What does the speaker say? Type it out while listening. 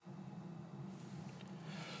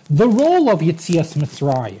The role of Yetzias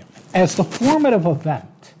Mitzrayim as the formative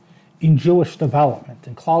event in Jewish development,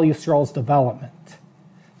 in Klal Yisroel's development,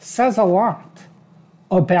 says a lot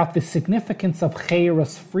about the significance of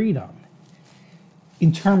Chayras freedom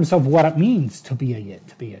in terms of what it means to be a Yid,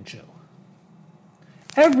 to be a Jew.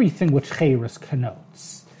 Everything which Chayras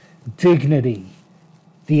connotes, dignity,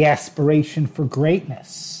 the aspiration for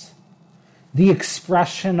greatness, the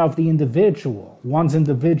expression of the individual, one's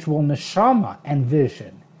individual neshama and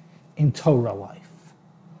vision in Torah life.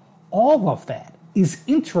 All of that is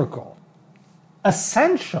integral,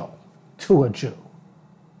 essential to a Jew.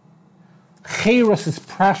 Chayras is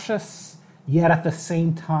precious, yet at the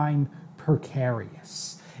same time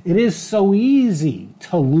precarious. It is so easy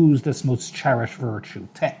to lose this most cherished virtue,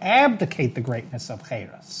 to abdicate the greatness of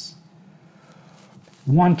Chayras.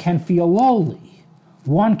 One can feel lowly.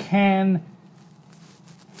 One can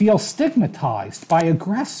feel stigmatized by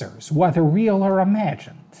aggressors, whether real or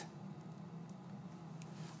imagined.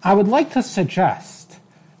 I would like to suggest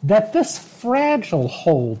that this fragile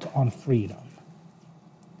hold on freedom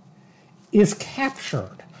is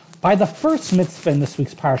captured by the first mitzvah in this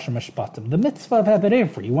week's Parsha Mishpatim, the mitzvah of Eved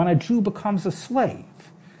Ivri, when a Jew becomes a slave.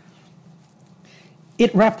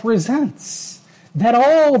 It represents that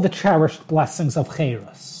all the cherished blessings of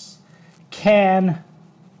Chayras can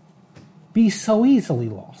be so easily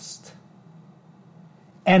lost.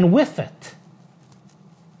 And with it,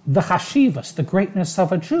 the chashivas, the greatness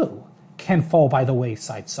of a Jew, can fall by the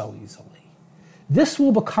wayside so easily. This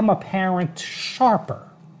will become apparent sharper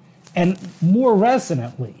and more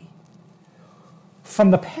resonantly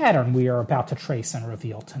from the pattern we are about to trace and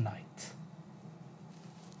reveal tonight.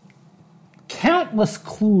 Countless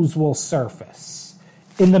clues will surface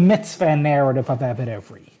in the mitzvah narrative of Eved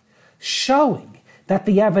Ivri, showing that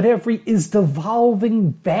the Eved Ivri is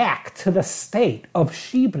devolving back to the state of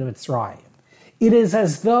Shibud Mitzrayim. It is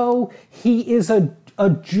as though he is a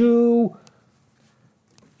Jew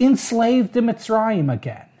enslaved in Mitzrayim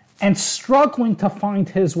again, and struggling to find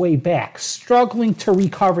his way back, struggling to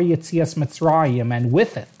recover Yetzias Mitzrayim, and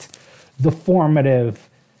with it, the formative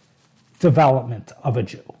development of a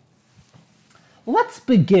Jew. Let's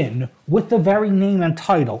begin with the very name and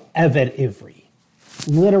title, Eved Ivri,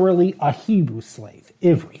 literally a Hebrew slave,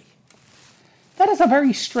 Ivri. That is a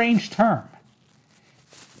very strange term.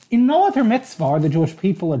 In no other mitzvah are the Jewish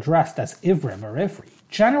people addressed as Ivrim or Ivri.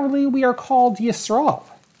 Generally, we are called Yisrael.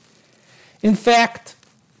 In fact,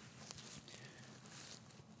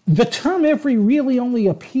 the term Ivri really only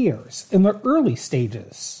appears in the early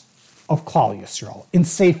stages of Klal Yisroel, in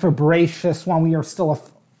Sefer Bereshis, when we are still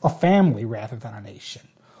a family rather than a nation,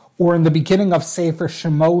 or in the beginning of Sefer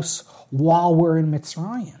Shemos, while we're in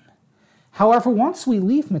Mitzrayim. However, once we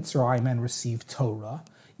leave Mitzrayim and receive Torah,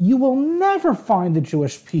 you will never find the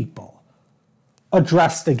Jewish people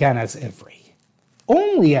addressed again as Ivri,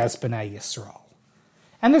 only as Bnei Yisrael.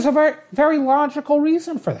 And there's a very, very logical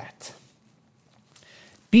reason for that.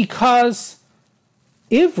 Because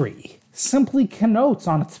Ivri simply connotes,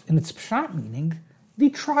 in its pshat meaning, the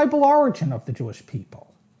tribal origin of the Jewish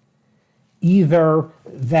people. Either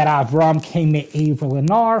that Avram came to Aver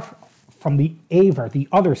Lenar, from the Aver, the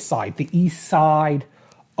other side, the east side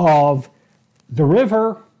of the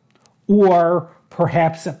river, or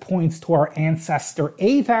perhaps it points to our ancestor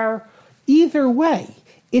Avar. Either way,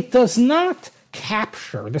 it does not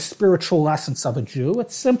capture the spiritual essence of a Jew.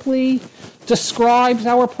 It simply describes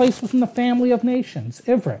our place within the family of nations,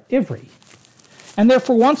 Ivri. And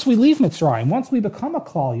therefore, once we leave Mitzrayim, once we become a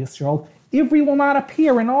Klal Yisroel, Ivri will not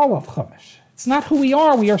appear in all of Chumash. It's not who we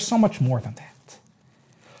are so much more than that.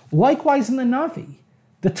 Likewise in the Navi,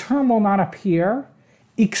 the term will not appear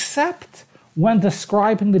except when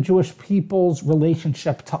describing the Jewish people's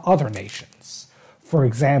relationship to other nations. For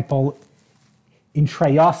example, in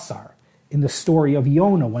Treyasar, in the story of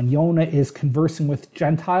Yonah, when Yonah is conversing with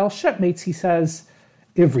Gentile shipmates, he says,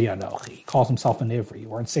 Ivri Anochi, he calls himself an Ivri.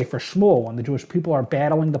 Or in Sefer Shmuel, when the Jewish people are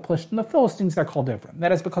battling the Plishtim and the Philistines, they're called Ivrim.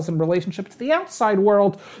 That is because in relationship to the outside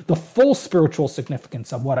world, the full spiritual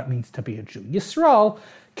significance of what it means to be a Jew, Yisrael,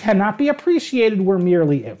 cannot be appreciated, we're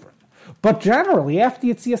merely Ivrim. But generally, after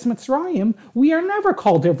Yetzias Mitzrayim, we are never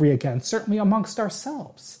called Ivri again, certainly amongst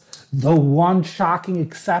ourselves. The one shocking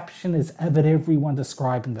exception is Eved Ivri when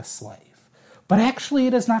describing the slave. But actually,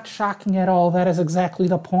 it is not shocking at all. That is exactly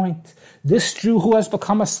the point. This Jew who has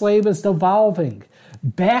become a slave is devolving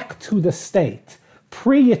back to the state,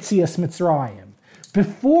 pre-Yetzias Mitzrayim,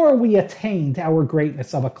 before we attained our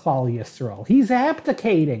greatness of a Klal Yisroel. He's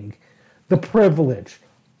abdicating the privilege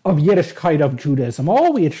of Yiddishkeit, of Judaism.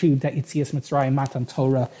 All we achieved at Yetzias Mitzrayim, Matan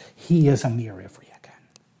Torah, he is a mere Ivri again.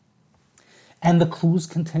 And the clues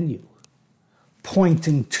continue.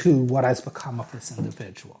 pointing to what has become of this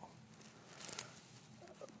individual.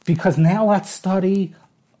 Because now let's study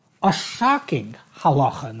a shocking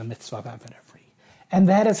halacha in the mitzvah of Eved Ivri, and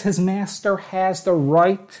that is his master has the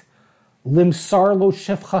right limsar lo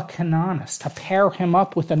shivcha kananis, to pair him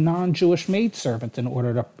up with a non-Jewish maidservant in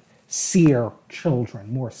order to sear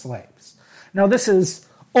children, more slaves. Now this is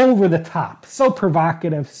over the top, so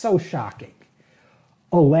provocative, so shocking.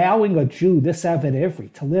 Allowing a Jew, this Eved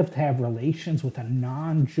Ivri, to live to have relations with a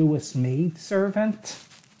non-Jewish maidservant,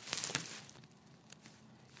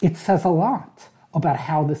 it says a lot about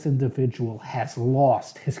how this individual has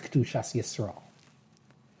lost his Kedushas Yisrael.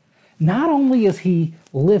 Not only is he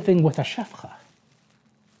living with a shevcha,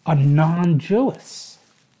 a non-Jewess,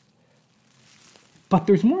 but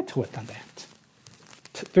there's more to it than that.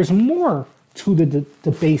 There's more to the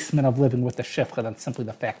debasement of living with a shevcha than simply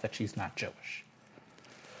the fact that she's not Jewish.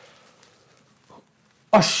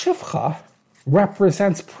 A shivcha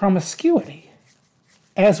represents promiscuity.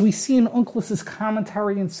 As we see in Onkelos'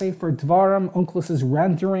 commentary in Sefer Dvarim, Onkelos'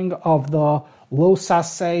 rendering of the lo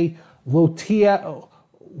saseh, lotia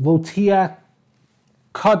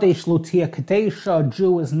kadesh, lotia kadesha, a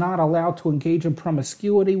Jew is not allowed to engage in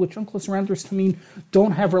promiscuity, which Onkelos renders to mean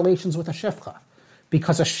don't have relations with a shivcha,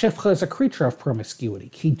 because a shivcha is a creature of promiscuity.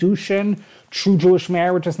 Kiddushin, true Jewish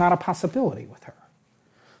marriage, is not a possibility with her.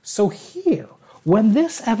 So here, when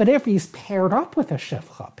this Eved Ivri is paired up with a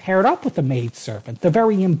shivcha, paired up with a maidservant, the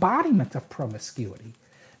very embodiment of promiscuity,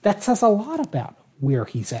 that says a lot about where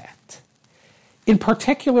he's at. In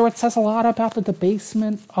particular, it says a lot about the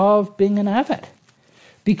debasement of being an Eved,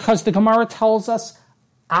 because the Gemara tells us,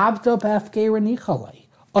 Avda b'efgei nichale,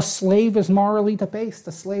 a slave is morally debased.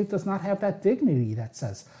 A slave does not have that dignity that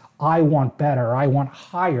says, I want better, I want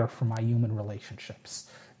higher for my human relationships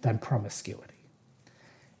than promiscuity.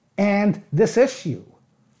 And this issue,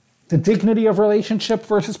 the dignity of relationship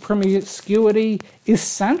versus promiscuity, is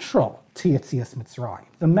central to Yetzias Mitzrayim.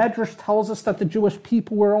 The Medrash tells us that the Jewish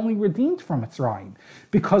people were only redeemed from Mitzrayim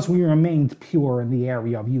because we remained pure in the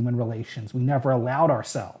area of human relations. We never allowed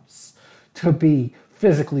ourselves to be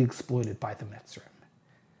physically exploited by the Mitzrayim.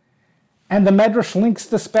 And the Medrash links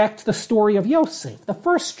this back to the story of Yosef, the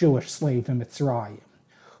first Jewish slave in Mitzrayim,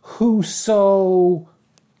 who so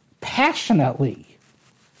passionately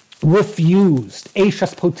refused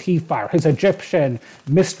Eishes Potiphar, his Egyptian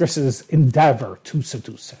mistress's endeavor to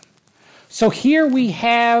seduce him. So here we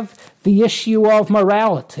have the issue of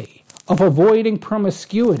morality, of avoiding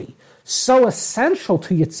promiscuity, so essential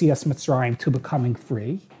to Yetzias Mitzrayim, to becoming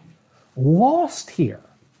free, lost here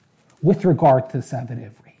with regard to this Eved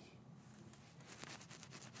Ivri.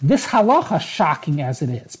 This halacha, shocking as it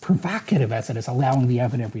is, provocative as it is, allowing the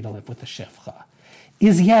Eved Ivri to live with the shivcha,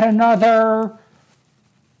 is yet another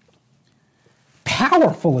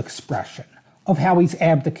powerful expression of how he's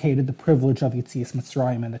abdicated the privilege of Yetzias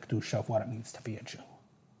Mitzrayim and the Kedusha of what it means to be a Jew.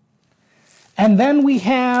 And then we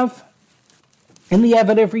have, in the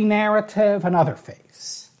Eved Ivri narrative, another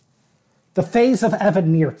phase. The phase of Eved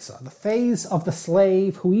Nirtza, the phase of the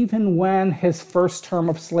slave who, even when his first term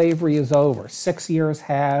of slavery is over, 6 years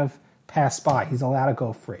have passed by, he's allowed to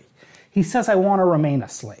go free. He says, I want to remain a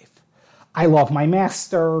slave. I love my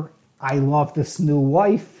master. I love this new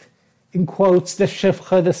wife. In quotes, this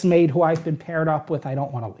shivcha, this maid who I've been paired up with, I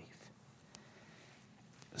don't want to leave.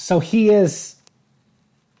 So he is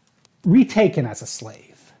retaken as a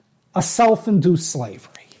slave, a self-induced slavery.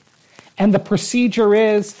 And the procedure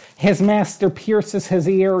is, his master pierces his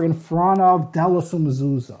ear in front of delos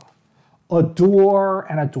umezuzah, a door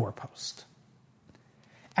and a doorpost.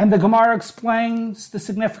 And the Gemara explains the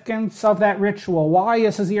significance of that ritual. Why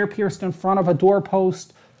is his ear pierced in front of a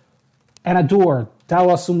doorpost and a door,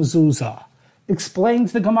 delos umezuzah?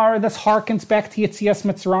 Explains the Gemara, this harkens back to Yetzias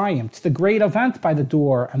Mitzrayim, to the great event by the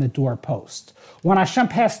door and the doorpost. When Hashem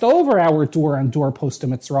passed over our door and doorpost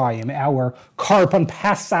in Mitzrayim, our Karban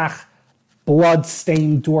Pesach,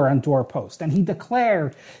 blood-stained door and doorpost, and he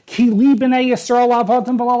declared, Ki li b'nei Yisrael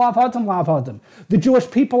avodim v'lo avodim la'avodim. The Jewish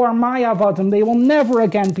people are my avodim. They will never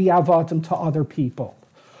again be avodim to other people.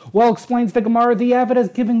 Well, explains the Gemara, the Eved is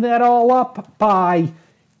giving that all up by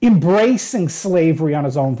embracing slavery on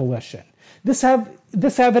his own volition. This Eved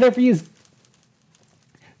Ivri is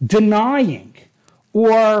denying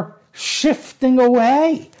or shifting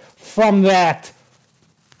away from that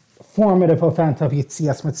formative event of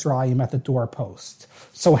Yetzias Mitzrayim at the doorpost.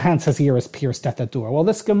 So hence his ear is pierced at the door. Well,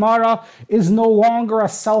 this Gemara is no longer a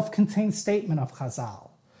self-contained statement of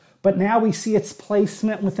Chazal, but now we see its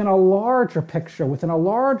placement within a larger picture, within a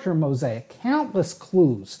larger mosaic, countless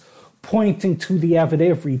clues pointing to the Eved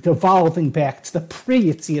Ivri, devolving back to the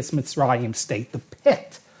pre-Yetzias Mitzrayim state, the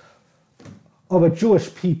pit of a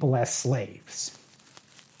Jewish people as slaves.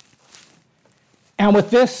 And with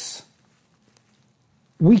this,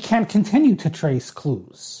 we can continue to trace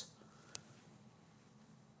clues.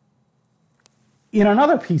 In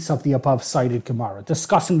another piece of the above-cited Gemara,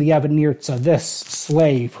 discussing the Eved Nirtza, this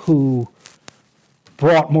slave who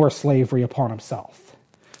brought more slavery upon himself,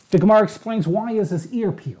 the Gemara explains why is his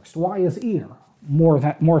ear pierced? Why his ear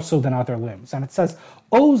more so than other limbs? And it says,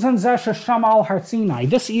 Ozen zeh shama al Har Sinai.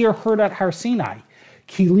 This ear heard at Har Sinai.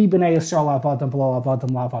 Ki li b'nei Yisrael avadim v'lo avadim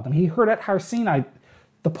la'avadim. He heard at Har Sinai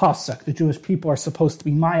the pasuk, the Jewish people are supposed to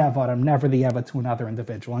be my avadim, never the eved to another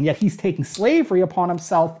individual. And yet he's taking slavery upon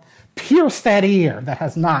himself, pierced that ear that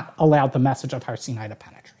has not allowed the message of Har Sinai to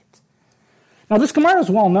penetrate. Now this Gemara is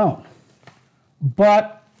well known,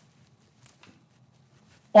 but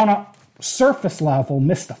on a surface level,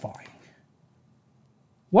 mystifying.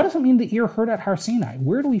 What does it mean the ear heard at Har Sinai?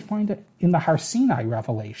 Where do we find it in the Har Sinai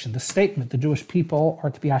revelation, the statement the Jewish people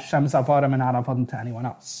are to be Hashem's avadim and not avadim to anyone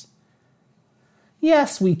else?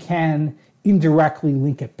 Yes, we can indirectly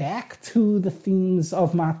link it back to the themes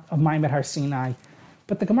of Maimed Har Sinai,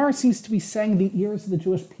 but the Gemara seems to be saying the ears of the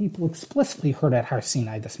Jewish people explicitly heard at Har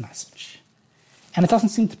Sinai this message. And it doesn't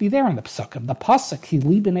seem to be there in the Pesukim. The Pasuk, Ki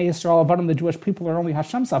li b'nei Yisrael avadim, the Jewish people are only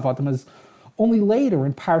Hashem's avadim, is only later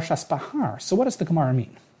in Parshas Bahar. So what does the Gemara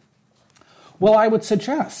mean? Well, I would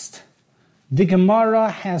suggest the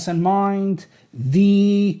Gemara has in mind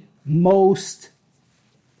the most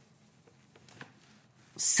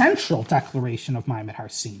central declaration of Maimed Har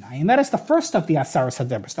Sinai, and that is the first of the Asaras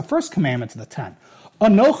HaDibros, the first commandment of the 10.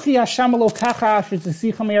 Anochi Hashem Elokecha asher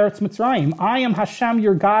tzisicha me'eretz Mitzrayim. I am Hashem,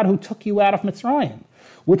 your God, who took you out of Mitzrayim,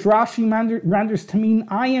 which Rashi renders to mean,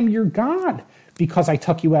 I am your God, because I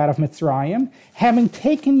took you out of Mitzrayim. Having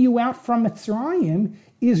taken you out from Mitzrayim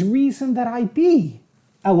is reason that I be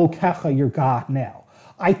Elokecha, your God now.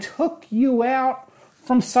 I took you out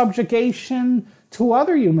from subjugation to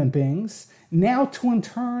other human beings, now to in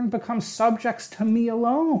turn become subjects to me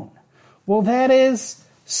alone. Well, that is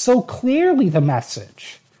so clearly the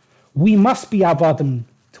message. We must be avadim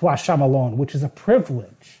to Hashem alone, which is a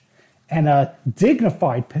privilege and a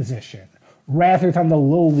dignified position, rather than the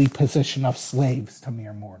lowly position of slaves to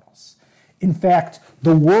mere mortals. In fact,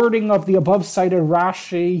 the wording of the above-cited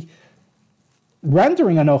Rashi,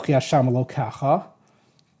 rendering Anochi Hashem Elokecha,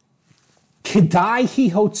 Kedai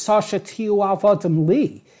hi hotza shetiu avadim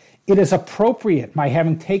li. It is appropriate, my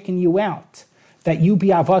having taken you out, that you be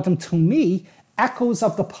avadim to me, echoes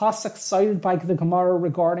of the pasuk cited by the Gemara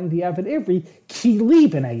regarding the Eved Ivri, Ki li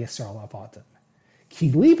b'nei Yisrael avadim.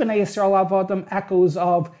 Ki li b'nei Yisrael avadim echoes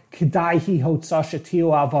of Kedai hi hotza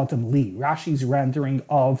shetiu avadim li, Rashi's rendering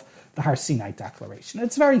of the Har Sinai declaration.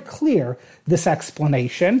 It's very clear, this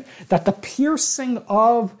explanation, that the piercing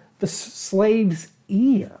of the slave's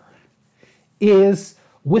ear is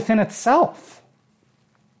within itself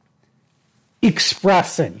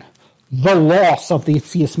expressing the loss of the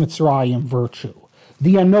Yetzias Mitzrayim virtue,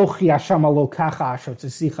 the Anochi Hashem Elokecha asher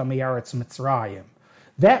tzisicha me'eretz Mitzrayim,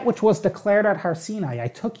 that which was declared at Har Sinai. I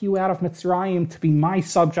took you out of Mitzrayim to be my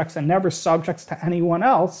subjects and never subjects to anyone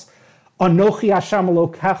else. Anochi Hashem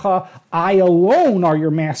Elokecha, I alone are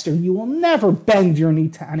your master. You will never bend your knee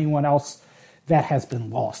to anyone else. That has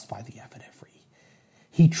been lost by the Eved Ivri.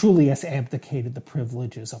 He truly has abdicated the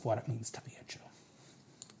privileges of what it means to be a Jew.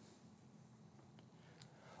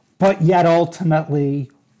 But yet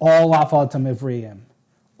ultimately, all avadim ivriim,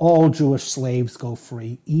 all Jewish slaves go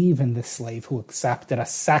free, even the slave who accepted a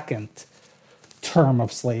second term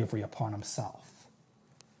of slavery upon himself.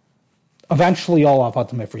 Eventually, all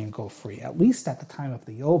avadim ivriim go free, at least at the time of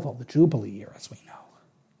the Yovel, the Jubilee year, as we know.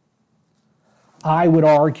 I would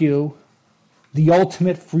argue the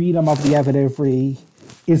ultimate freedom of the Eved Ivri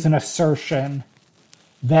is an assertion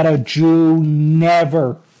that a Jew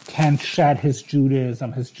never can shed his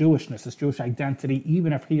Judaism, his Jewishness, his Jewish identity,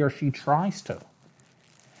 even if he or she tries to.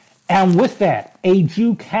 And with that, a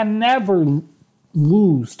Jew can never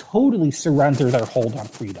totally surrender their hold on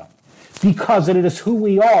freedom, because it is who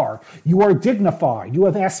we are. You are dignified. You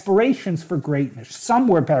have aspirations for greatness,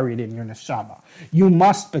 somewhere buried in your neshama. You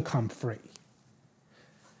must become free.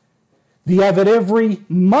 The Eved Ivri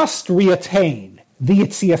must reattain the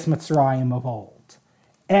Yetzias Mitzrayim of old.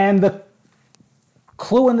 And the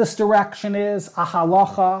clue in this direction is a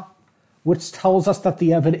halacha, which tells us that the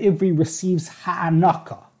Eved Ivri receives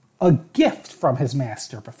ha'anaka, a gift from his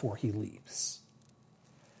master before he leaves,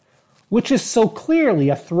 which is so clearly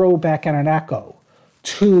a throwback and an echo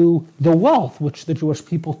to the wealth which the Jewish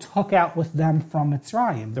people took out with them from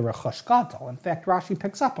Mitzrayim, the Rechush Gadol. In fact, Rashi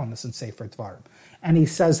picks up on this in Sefer Dvarim, and he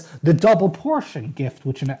says the double portion gift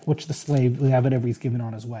which the slave, the Eved Ivri, is given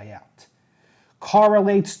on his way out.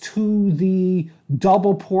 correlates to the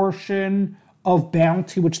double portion of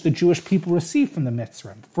bounty which the Jewish people received from the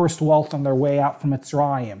Mitzrayim. First wealth on their way out from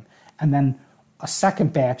Mitzrayim, and then a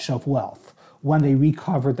second batch of wealth when they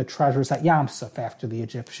recovered the treasures at Yam Suf after the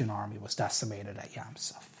Egyptian army was decimated at Yam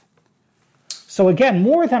Suf. So again,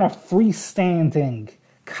 more than a freestanding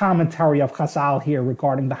commentary of Chazal here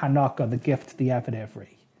regarding the Hanukkah, the gift, the Eved Ivri.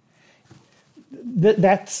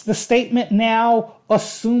 That's the statement now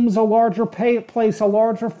assumes a larger place, a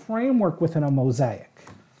larger framework within a mosaic.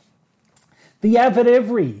 The Eved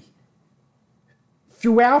Ivri,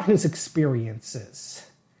 throughout his experiences,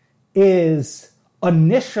 is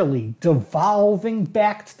initially devolving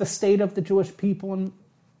back to the state of the Jewish people in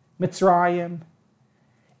Mitzrayim,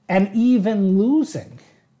 and even losing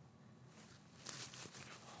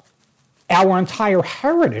our entire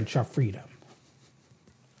heritage of freedom.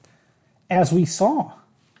 As we saw,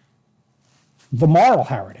 the moral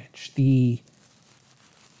heritage, the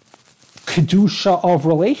kedusha of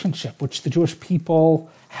relationship, which the Jewish people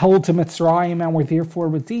held to Mitzrayim and were therefore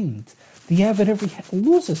redeemed. The Eved Ivri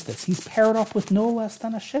loses this. He's paired up with no less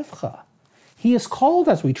than a shivcha. He is called,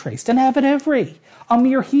 as we traced, an Eved Ivri, a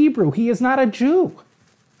mere Hebrew. He is not a Jew.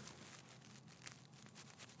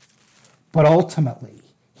 But ultimately,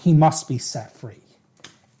 he must be set free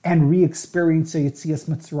and re-experience a Yetzias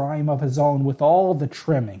Mitzrayim of his own with all the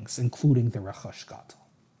trimmings, including the Rechush Gadol.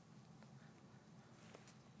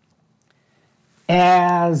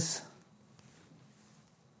 As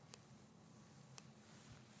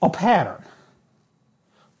a pattern,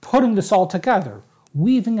 putting this all together,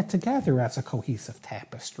 weaving it together as a cohesive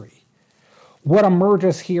tapestry, what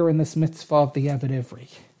emerges here in this mitzvah of the Eved Ivri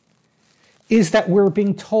is that we're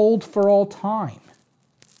being told for all time,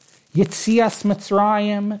 Yetzias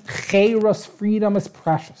Mitzrayim, Cheiros, freedom is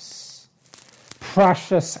precious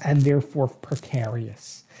and therefore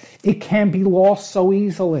precarious. It can be lost so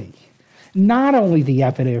easily. Not only the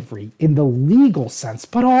Eved Ivri in the legal sense,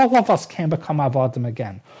 but all of us can become avadim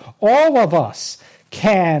again. All of us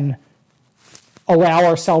can allow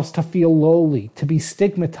ourselves to feel lowly, to be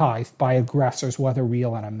stigmatized by aggressors, whether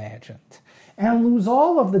real and imagined, and lose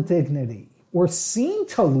all of the dignity, or seem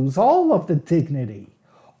to lose all of the dignity,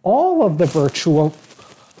 all of the virtue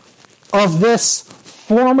of this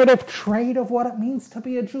formative trait of what it means to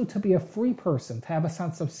be a Jew, to be a free person, to have a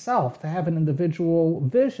sense of self, to have an individual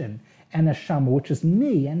vision and neshama, which is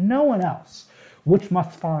me and no one else, which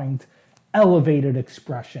must find elevated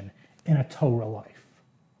expression in a Torah life.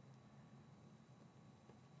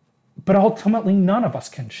 But ultimately, none of us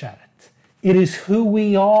can shed it. It is who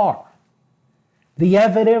we are. The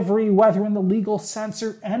Eved Ivri, whether in the legal sense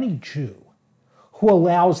or any Jew, who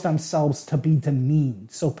allows themselves to be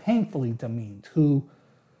demeaned, so painfully demeaned, who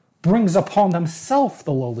brings upon themselves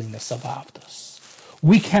the lowliness of Avdus.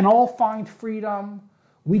 We can all find freedom.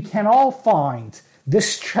 We can all find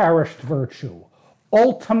this cherished virtue.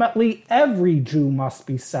 Ultimately, every Jew must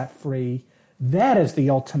be set free. That is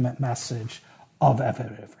the ultimate message of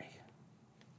Eved Ivri.